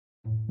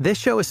This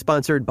show is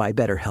sponsored by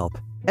BetterHelp.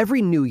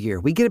 Every new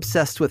year, we get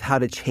obsessed with how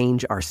to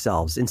change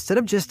ourselves instead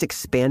of just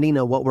expanding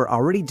on what we're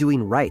already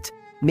doing right.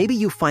 Maybe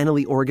you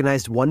finally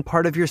organized one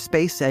part of your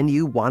space and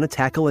you want to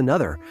tackle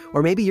another.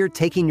 Or maybe you're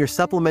taking your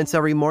supplements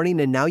every morning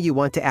and now you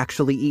want to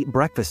actually eat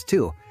breakfast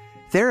too.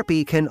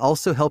 Therapy can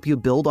also help you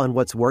build on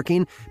what's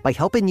working by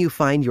helping you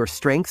find your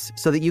strengths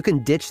so that you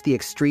can ditch the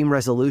extreme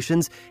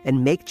resolutions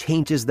and make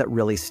changes that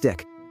really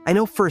stick. I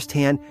know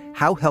firsthand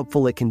how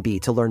helpful it can be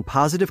to learn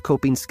positive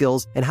coping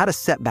skills and how to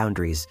set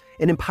boundaries.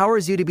 It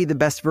empowers you to be the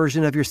best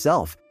version of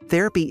yourself.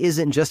 Therapy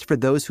isn't just for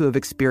those who have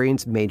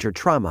experienced major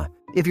trauma.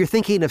 If you're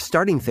thinking of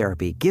starting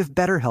therapy, give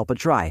BetterHelp a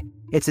try.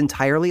 It's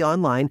entirely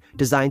online,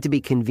 designed to be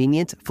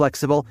convenient,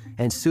 flexible,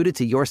 and suited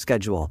to your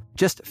schedule.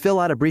 Just fill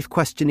out a brief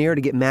questionnaire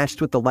to get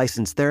matched with the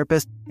licensed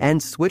therapist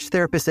and switch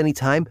therapists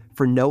anytime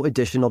for no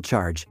additional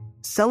charge.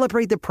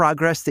 Celebrate the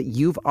progress that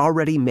you've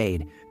already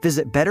made.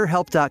 Visit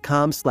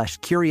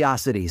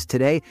BetterHelp.com/curiosities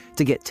today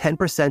to get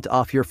 10%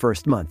 off your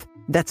first month.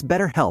 That's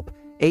BetterHelp,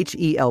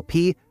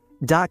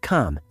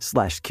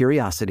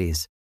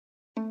 HELP.com/curiosities.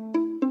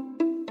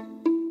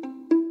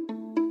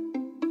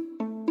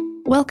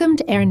 Welcome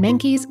to Aaron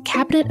Mahnke's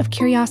Cabinet of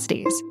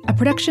Curiosities, a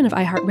production of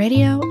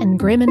iHeartRadio and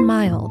Grim and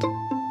Mild.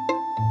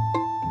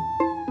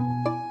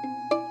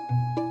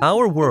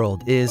 Our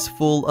world is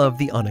full of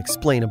the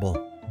unexplainable.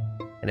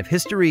 And if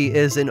history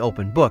is an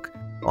open book,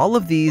 all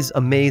of these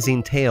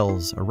amazing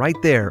tales are right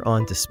there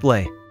on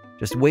display,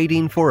 just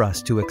waiting for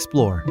us to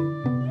explore.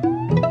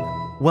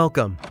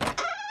 Welcome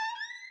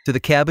to the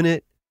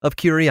Cabinet of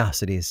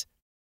Curiosities.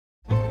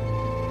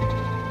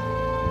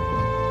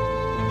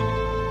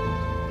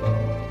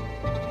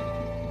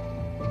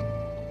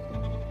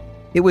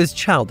 It was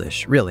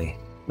childish, really.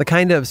 The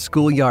kind of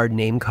schoolyard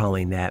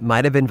name-calling that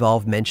might have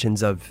involved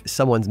mentions of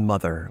someone's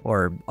mother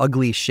or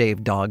ugly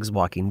shaved dogs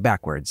walking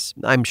backwards.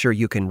 I'm sure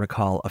you can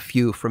recall a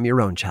few from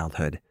your own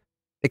childhood.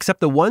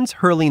 Except the ones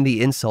hurling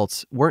the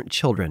insults weren't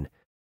children.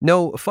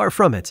 No, far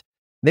from it.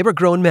 They were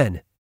grown men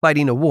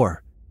fighting a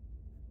war.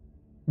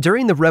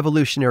 During the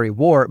Revolutionary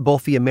War,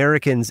 both the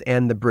Americans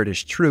and the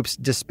British troops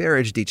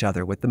disparaged each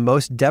other with the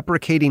most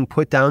deprecating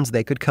put-downs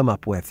they could come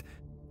up with.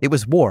 It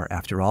was war,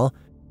 after all.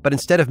 But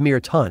instead of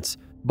mere taunts,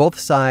 both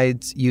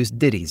sides used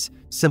ditties,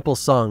 simple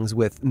songs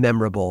with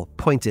memorable,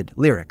 pointed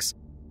lyrics.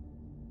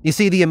 You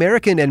see, the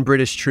American and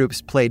British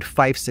troops played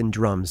fifes and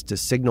drums to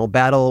signal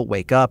battle,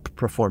 wake up,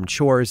 perform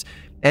chores,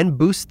 and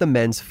boost the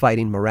men's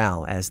fighting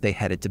morale as they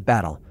headed to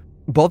battle.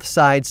 Both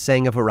sides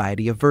sang a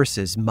variety of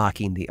verses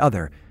mocking the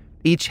other.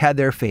 Each had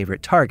their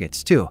favorite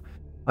targets, too.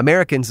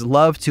 Americans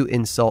loved to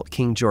insult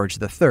King George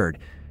III,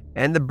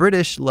 and the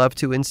British loved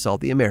to insult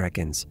the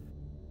Americans.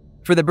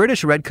 For the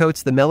British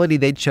Redcoats, the melody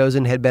they'd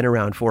chosen had been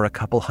around for a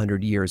couple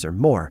hundred years or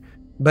more,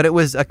 but it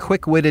was a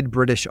quick-witted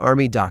British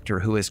Army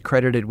doctor who is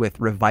credited with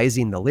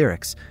revising the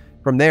lyrics.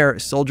 From there,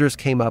 soldiers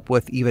came up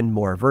with even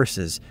more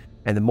verses,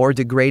 and the more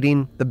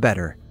degrading, the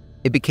better.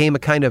 It became a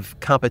kind of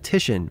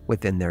competition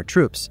within their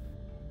troops.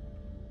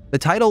 The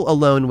title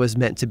alone was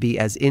meant to be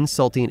as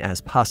insulting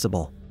as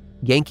possible,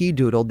 Yankee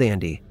Doodle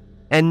Dandy.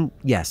 And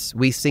yes,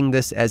 we sing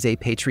this as a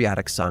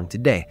patriotic song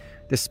today,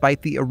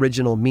 despite the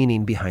original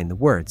meaning behind the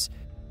words.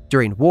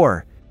 During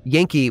war,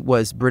 Yankee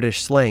was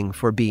British slang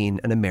for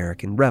being an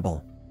American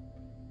rebel.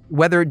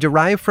 Whether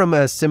derived from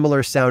a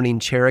similar-sounding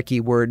Cherokee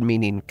word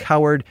meaning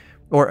coward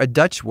or a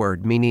Dutch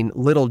word meaning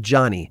little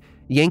Johnny,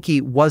 Yankee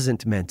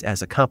wasn't meant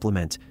as a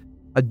compliment.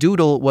 A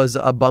doodle was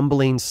a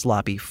bumbling,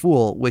 sloppy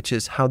fool, which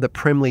is how the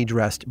primly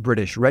dressed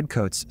British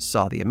redcoats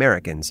saw the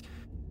Americans.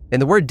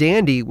 And the word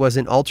dandy was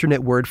an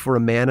alternate word for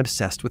a man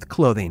obsessed with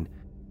clothing.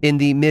 In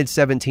the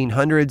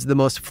mid-1700s, the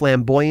most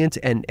flamboyant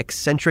and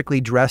eccentrically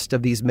dressed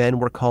of these men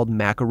were called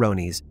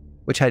macaronis,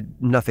 which had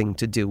nothing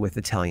to do with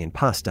Italian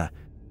pasta.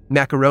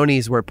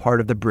 Macaronis were part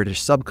of the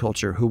British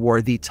subculture who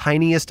wore the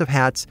tiniest of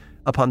hats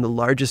upon the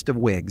largest of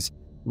wigs,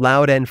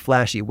 loud and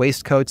flashy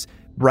waistcoats,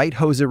 bright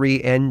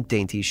hosiery, and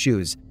dainty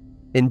shoes.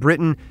 In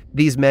Britain,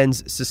 these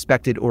men's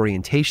suspected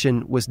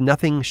orientation was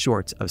nothing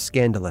short of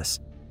scandalous.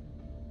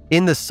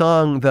 In the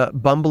song, the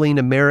bumbling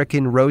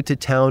American rode to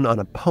town on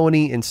a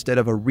pony instead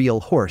of a real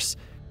horse.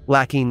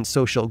 Lacking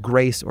social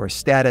grace or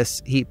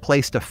status, he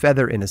placed a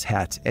feather in his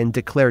hat and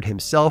declared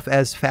himself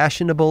as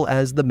fashionable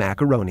as the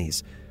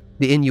macaronis.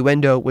 The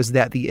innuendo was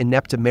that the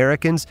inept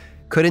Americans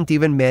couldn't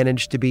even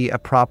manage to be a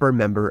proper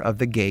member of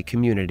the gay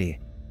community.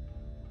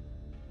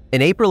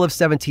 In April of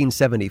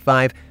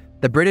 1775,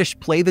 the British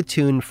played the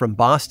tune from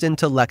Boston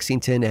to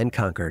Lexington and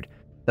conquered.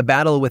 The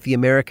battle with the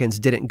Americans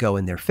didn't go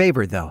in their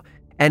favor, though.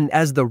 And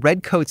as the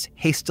Redcoats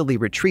hastily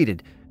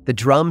retreated, the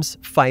drums,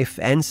 fife,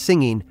 and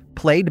singing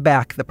played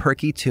back the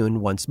perky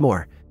tune once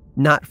more.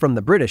 Not from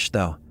the British,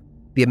 though.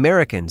 The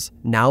Americans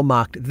now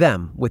mocked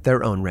them with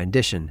their own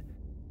rendition.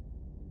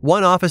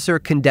 One officer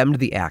condemned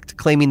the act,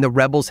 claiming the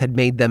rebels had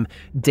made them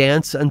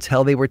dance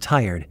until they were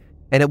tired,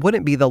 and it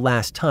wouldn't be the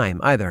last time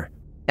either.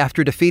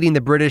 After defeating the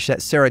British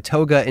at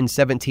Saratoga in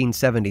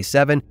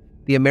 1777,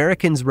 the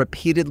Americans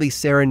repeatedly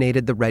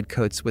serenaded the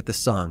Redcoats with the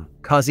song,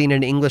 causing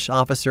an English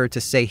officer to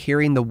say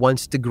hearing the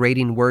once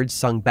degrading words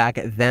sung back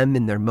at them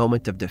in their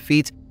moment of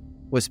defeat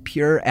was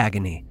pure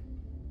agony.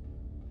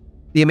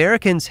 The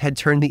Americans had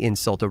turned the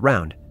insult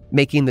around,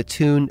 making the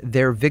tune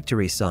their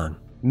victory song,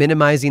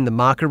 minimizing the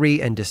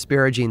mockery and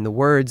disparaging the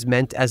words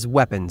meant as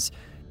weapons.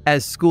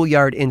 As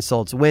schoolyard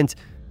insults went,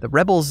 the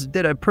rebels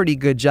did a pretty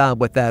good job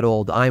with that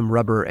old "I'm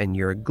rubber and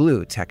you're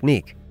glue"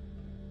 technique.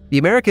 The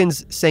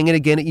Americans sang it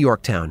again at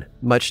Yorktown,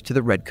 much to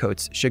the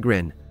Redcoats'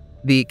 chagrin.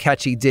 The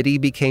catchy ditty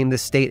became the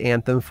state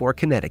anthem for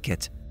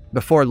Connecticut.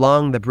 Before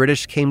long, the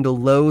British came to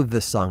loathe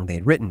the song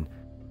they'd written.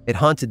 It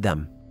haunted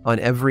them on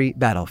every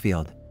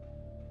battlefield.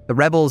 The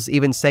rebels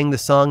even sang the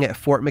song at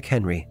Fort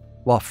McHenry,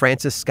 while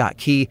Francis Scott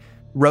Key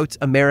wrote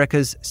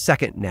America's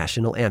second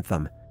national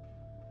anthem.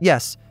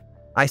 Yes,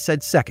 I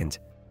said second,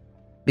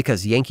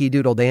 because Yankee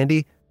Doodle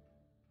Dandy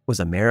was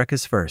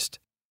America's first.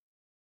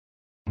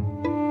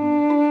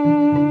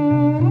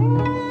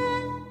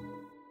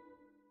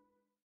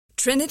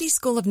 Trinity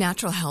School of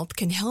Natural Health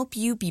can help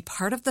you be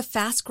part of the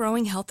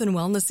fast-growing health and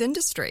wellness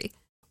industry.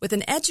 With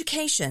an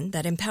education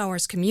that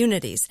empowers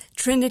communities,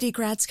 Trinity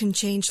grads can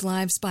change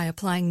lives by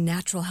applying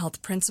natural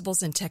health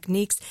principles and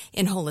techniques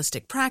in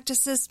holistic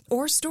practices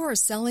or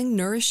stores selling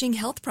nourishing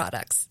health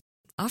products.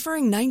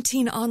 Offering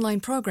 19 online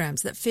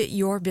programs that fit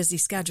your busy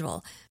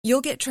schedule, you'll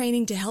get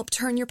training to help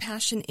turn your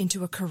passion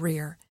into a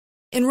career.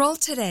 Enroll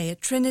today at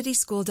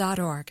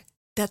trinityschool.org.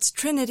 That's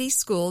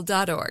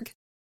trinityschool.org.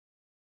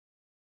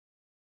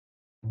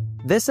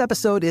 This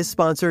episode is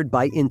sponsored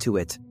by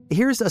Intuit.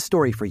 Here's a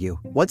story for you.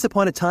 Once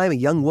upon a time, a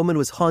young woman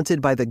was haunted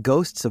by the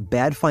ghosts of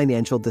bad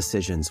financial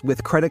decisions,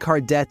 with credit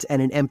card debt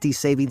and an empty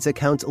savings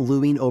account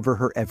looming over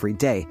her every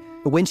day.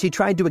 When she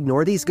tried to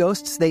ignore these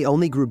ghosts, they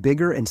only grew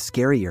bigger and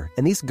scarier,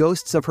 and these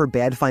ghosts of her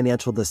bad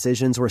financial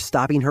decisions were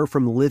stopping her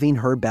from living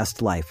her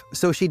best life.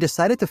 So she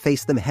decided to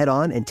face them head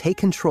on and take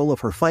control of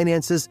her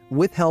finances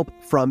with help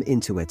from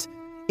Intuit.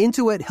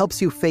 Intuit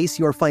helps you face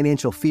your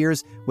financial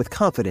fears with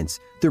confidence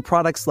through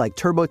products like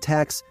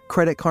TurboTax,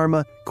 Credit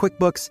Karma,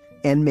 QuickBooks,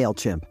 and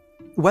MailChimp.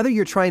 Whether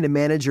you're trying to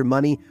manage your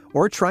money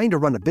or trying to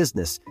run a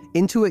business,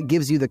 Intuit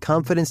gives you the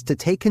confidence to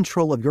take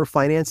control of your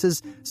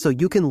finances so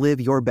you can live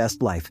your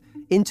best life.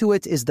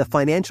 Intuit is the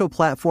financial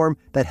platform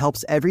that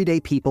helps everyday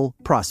people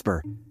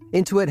prosper.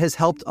 Intuit has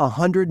helped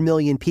 100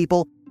 million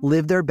people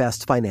live their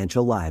best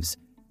financial lives.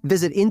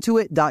 Visit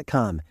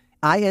Intuit.com,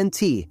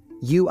 INTUIT.com,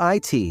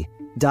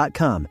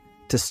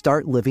 to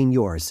start living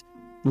yours.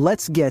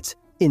 Let's get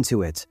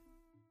into it.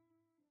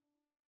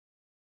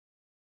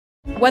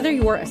 Whether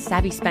you're a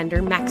savvy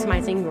spender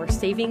maximizing your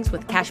savings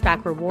with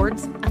cashback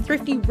rewards, a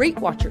thrifty rate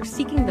watcher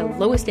seeking the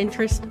lowest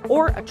interest,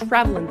 or a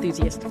travel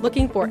enthusiast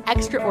looking for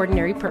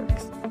extraordinary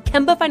perks,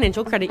 Kemba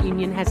Financial Credit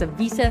Union has a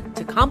visa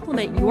to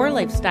complement your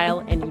lifestyle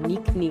and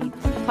unique needs.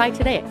 Apply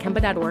today at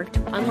Kemba.org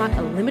to unlock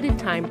a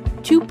limited-time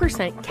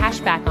 2%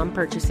 cash back on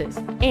purchases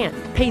and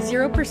pay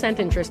 0%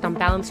 interest on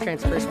balance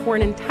transfers for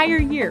an entire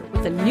year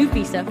with a new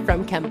visa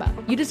from Kemba.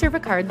 You deserve a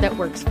card that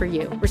works for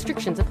you.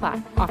 Restrictions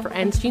apply. Offer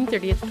ends June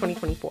 30th,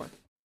 2024.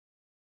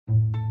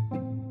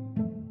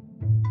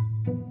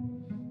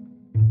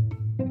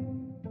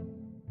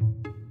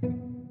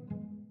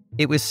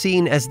 It was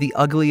seen as the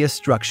ugliest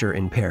structure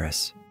in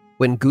Paris.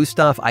 When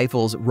Gustave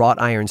Eiffel's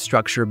wrought iron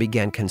structure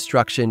began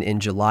construction in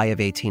July of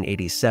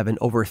 1887,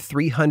 over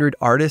 300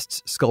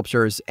 artists,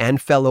 sculptors,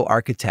 and fellow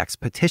architects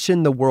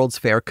petitioned the World's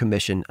Fair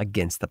Commission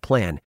against the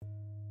plan.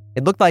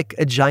 It looked like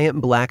a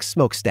giant black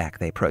smokestack,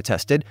 they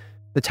protested.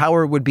 The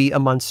tower would be a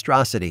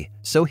monstrosity,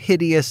 so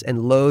hideous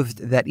and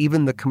loathed that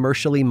even the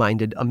commercially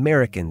minded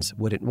Americans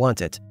wouldn't want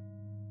it.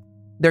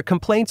 Their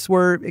complaints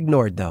were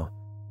ignored, though.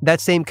 That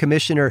same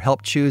commissioner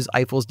helped choose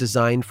Eiffel's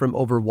design from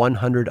over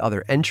 100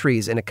 other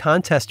entries in a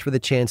contest for the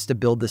chance to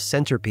build the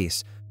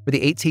centerpiece for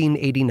the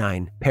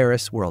 1889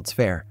 Paris World's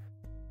Fair.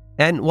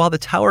 And while the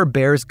tower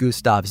bears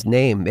Gustave's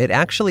name, it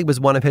actually was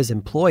one of his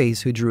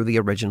employees who drew the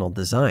original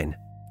design.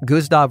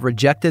 Gustave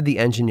rejected the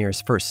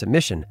engineer's first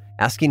submission,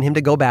 asking him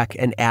to go back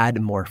and add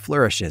more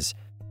flourishes.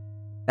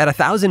 At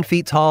 1,000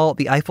 feet tall,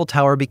 the Eiffel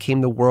Tower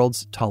became the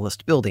world's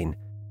tallest building.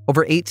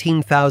 Over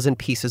 18,000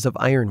 pieces of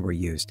iron were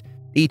used,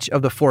 each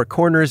of the four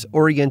corners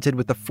oriented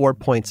with the 4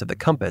 points of the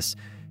compass,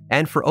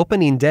 and for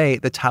opening day,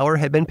 the tower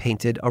had been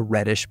painted a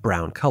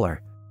reddish-brown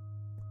color.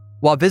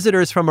 While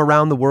visitors from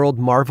around the world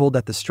marveled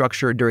at the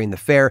structure during the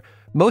fair,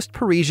 most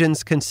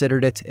Parisians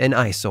considered it an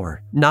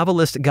eyesore.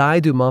 Novelist Guy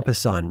de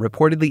Maupassant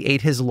reportedly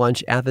ate his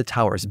lunch at the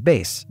tower's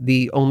base,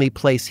 the only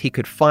place he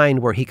could find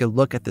where he could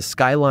look at the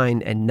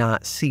skyline and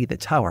not see the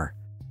tower.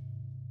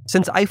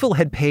 Since Eiffel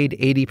had paid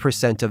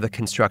 80% of the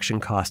construction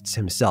costs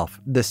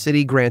himself, the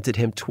city granted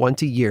him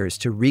 20 years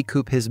to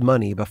recoup his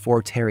money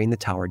before tearing the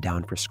tower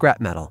down for scrap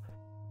metal.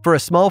 For a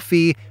small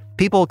fee,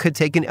 people could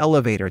take an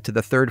elevator to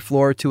the third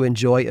floor to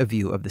enjoy a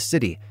view of the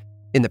city.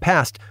 In the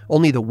past,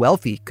 only the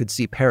wealthy could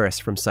see Paris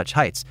from such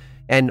heights,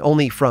 and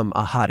only from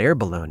a hot air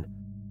balloon.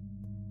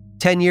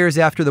 10 years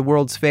after the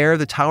World's Fair,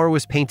 the tower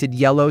was painted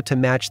yellow to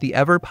match the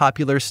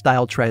ever-popular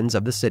style trends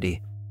of the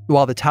city.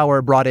 While the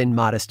tower brought in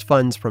modest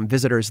funds from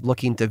visitors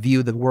looking to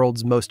view the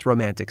world's most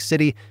romantic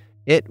city,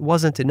 it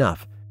wasn't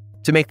enough.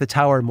 To make the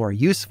tower more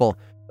useful,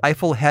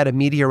 Eiffel had a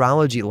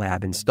meteorology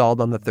lab installed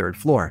on the third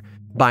floor,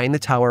 buying the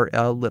tower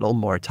a little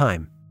more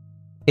time.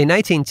 In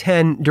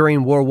 1910,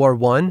 during World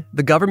War I,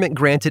 the government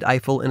granted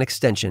Eiffel an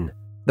extension.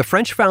 The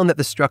French found that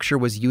the structure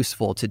was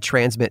useful to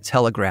transmit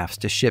telegraphs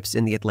to ships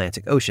in the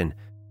Atlantic Ocean.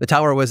 The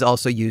tower was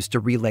also used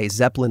to relay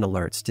Zeppelin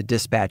alerts to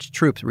dispatch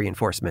troop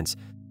reinforcements.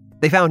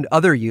 They found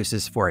other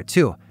uses for it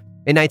too.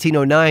 In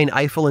 1909,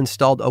 Eiffel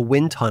installed a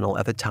wind tunnel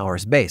at the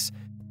tower's base.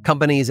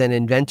 Companies and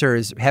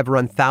inventors have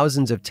run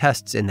thousands of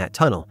tests in that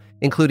tunnel,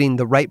 including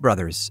the Wright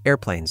brothers'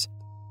 airplanes.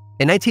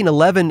 In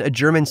 1911, a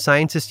German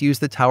scientist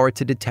used the tower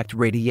to detect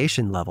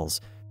radiation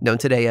levels, known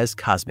today as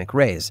cosmic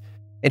rays.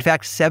 In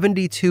fact,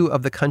 72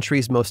 of the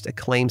country's most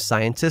acclaimed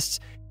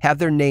scientists have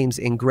their names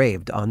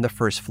engraved on the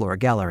first-floor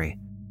gallery.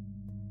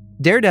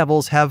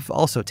 Daredevils have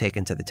also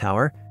taken to the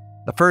tower.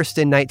 The first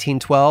in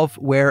 1912,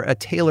 where a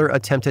tailor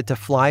attempted to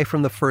fly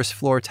from the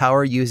first-floor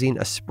tower using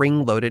a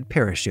spring-loaded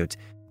parachute.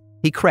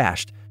 He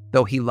crashed,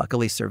 though he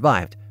luckily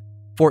survived.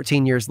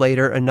 14 years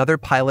later, another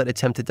pilot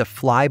attempted to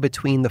fly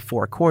between the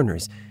four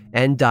corners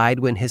and died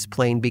when his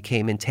plane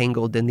became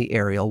entangled in the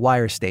aerial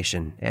wire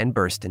station and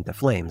burst into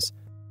flames.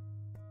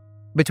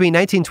 Between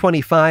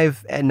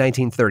 1925 and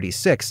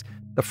 1936,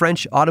 the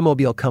French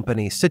automobile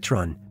company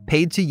Citroën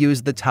paid to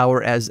use the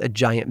tower as a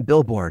giant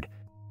billboard.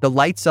 The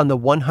lights on the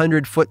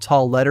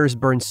 100-foot-tall letters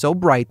burned so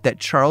bright that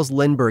Charles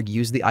Lindbergh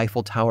used the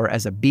Eiffel Tower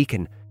as a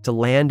beacon to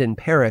land in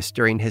Paris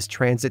during his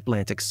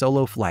transatlantic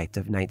solo flight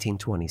of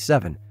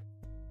 1927.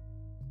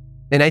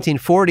 In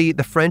 1940,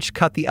 the French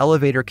cut the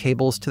elevator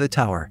cables to the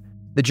tower.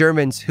 The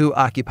Germans, who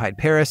occupied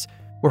Paris,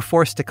 were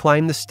forced to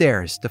climb the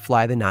stairs to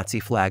fly the Nazi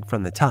flag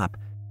from the top.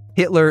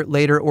 Hitler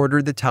later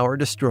ordered the tower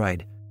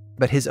destroyed,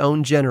 but his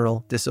own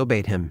general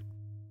disobeyed him.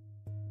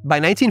 By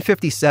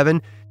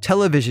 1957,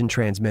 television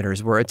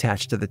transmitters were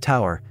attached to the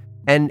tower,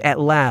 and at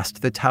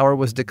last the tower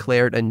was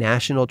declared a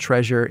national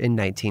treasure in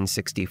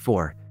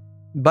 1964.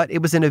 But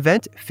it was an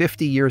event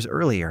 50 years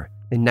earlier,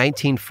 in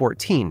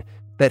 1914,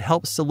 that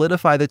helped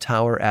solidify the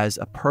tower as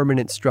a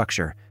permanent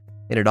structure,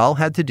 and it all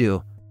had to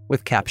do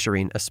with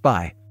capturing a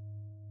spy.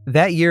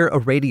 That year, a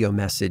radio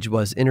message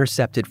was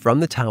intercepted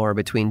from the tower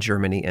between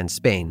Germany and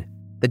Spain.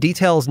 The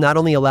details not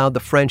only allowed the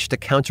French to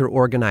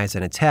counter-organize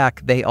an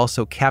attack, they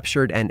also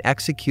captured and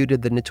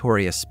executed the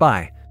notorious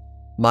spy,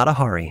 Mata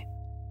Hari.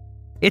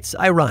 It's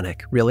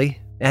ironic, really,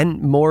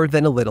 and more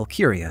than a little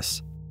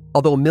curious.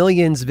 Although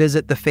millions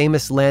visit the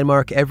famous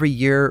landmark every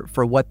year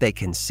for what they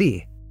can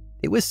see,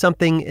 it was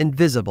something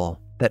invisible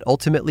that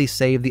ultimately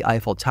saved the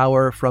Eiffel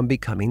Tower from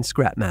becoming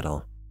scrap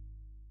metal.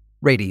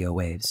 Radio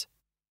waves.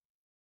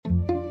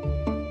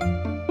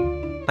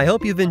 I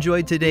hope you've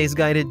enjoyed today's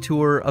guided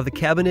tour of the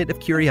Cabinet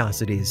of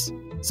Curiosities.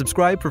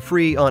 Subscribe for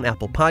free on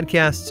Apple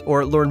Podcasts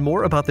or learn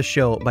more about the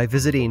show by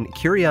visiting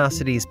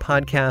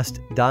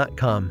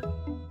curiositiespodcast.com.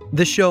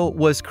 This show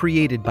was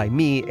created by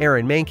me,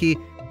 Aaron Mahnke,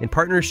 in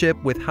partnership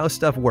with How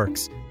Stuff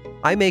Works.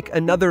 I make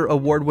another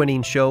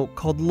award-winning show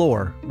called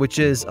Lore, which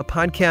is a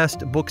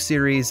podcast, book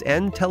series,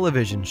 and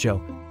television show,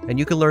 and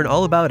you can learn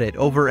all about it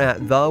over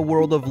at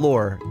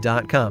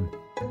theworldoflore.com.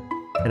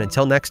 And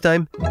until next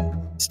time,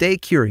 stay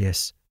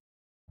curious.